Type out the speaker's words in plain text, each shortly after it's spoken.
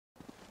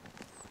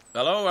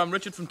Hello, I'm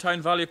Richard from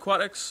Tyne Valley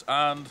Aquatics,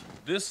 and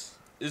this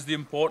is the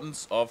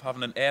importance of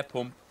having an air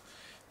pump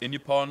in your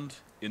pond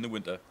in the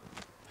winter.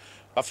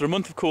 After a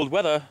month of cold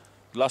weather,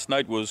 last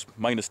night was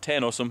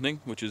 -10 or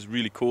something, which is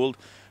really cold,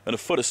 and a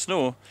foot of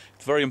snow,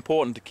 it's very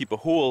important to keep a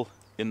hole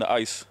in the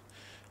ice,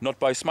 not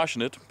by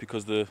smashing it,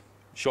 because the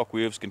shock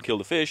waves can kill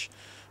the fish,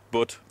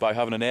 but by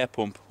having an air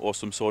pump or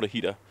some sort of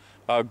heater.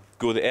 I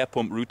go the air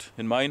pump route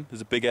in mine.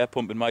 There's a big air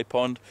pump in my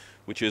pond,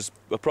 which is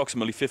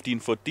approximately 15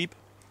 foot deep,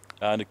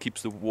 and it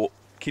keeps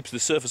the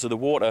surface of the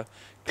water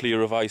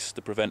clear of ice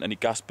to prevent any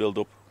gas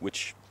build-up,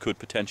 which could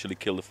potentially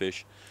kill the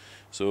fish.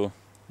 So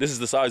this is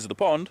the size of the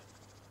pond.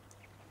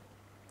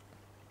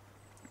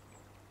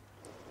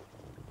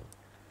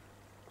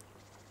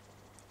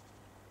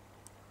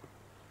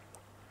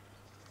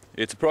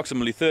 It's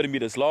approximately 30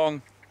 meters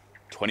long,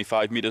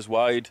 25 meters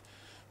wide,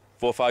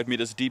 4 or 5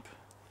 meters deep,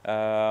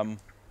 and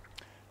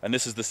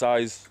this is the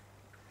size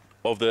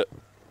of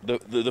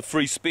the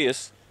free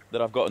space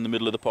that I've got in the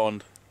middle of the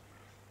pond.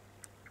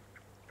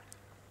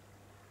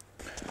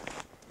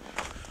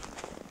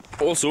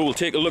 Also, we'll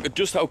take a look at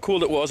just how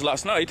cold it was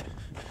last night.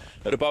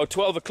 At about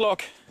 12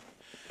 o'clock,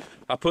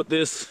 I put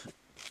this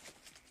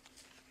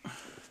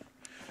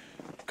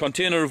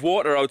container of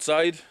water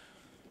outside,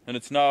 and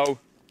it's now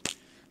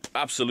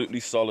absolutely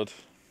solid.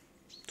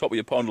 Top of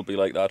your pond will be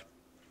like that.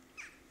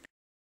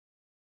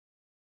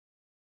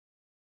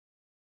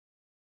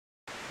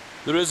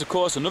 There is, of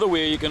course, another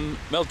way you can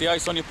melt the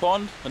ice on your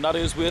pond, and that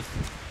is with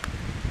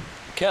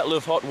a kettle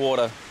of hot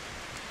water.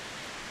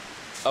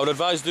 I would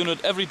advise doing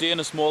it every day in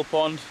a small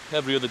pond,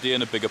 every other day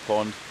in a bigger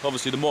pond.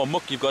 Obviously, the more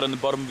muck you've got in the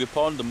bottom of your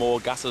pond, the more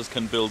gases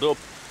can build up,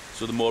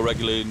 so the more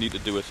regularly you need to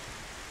do it.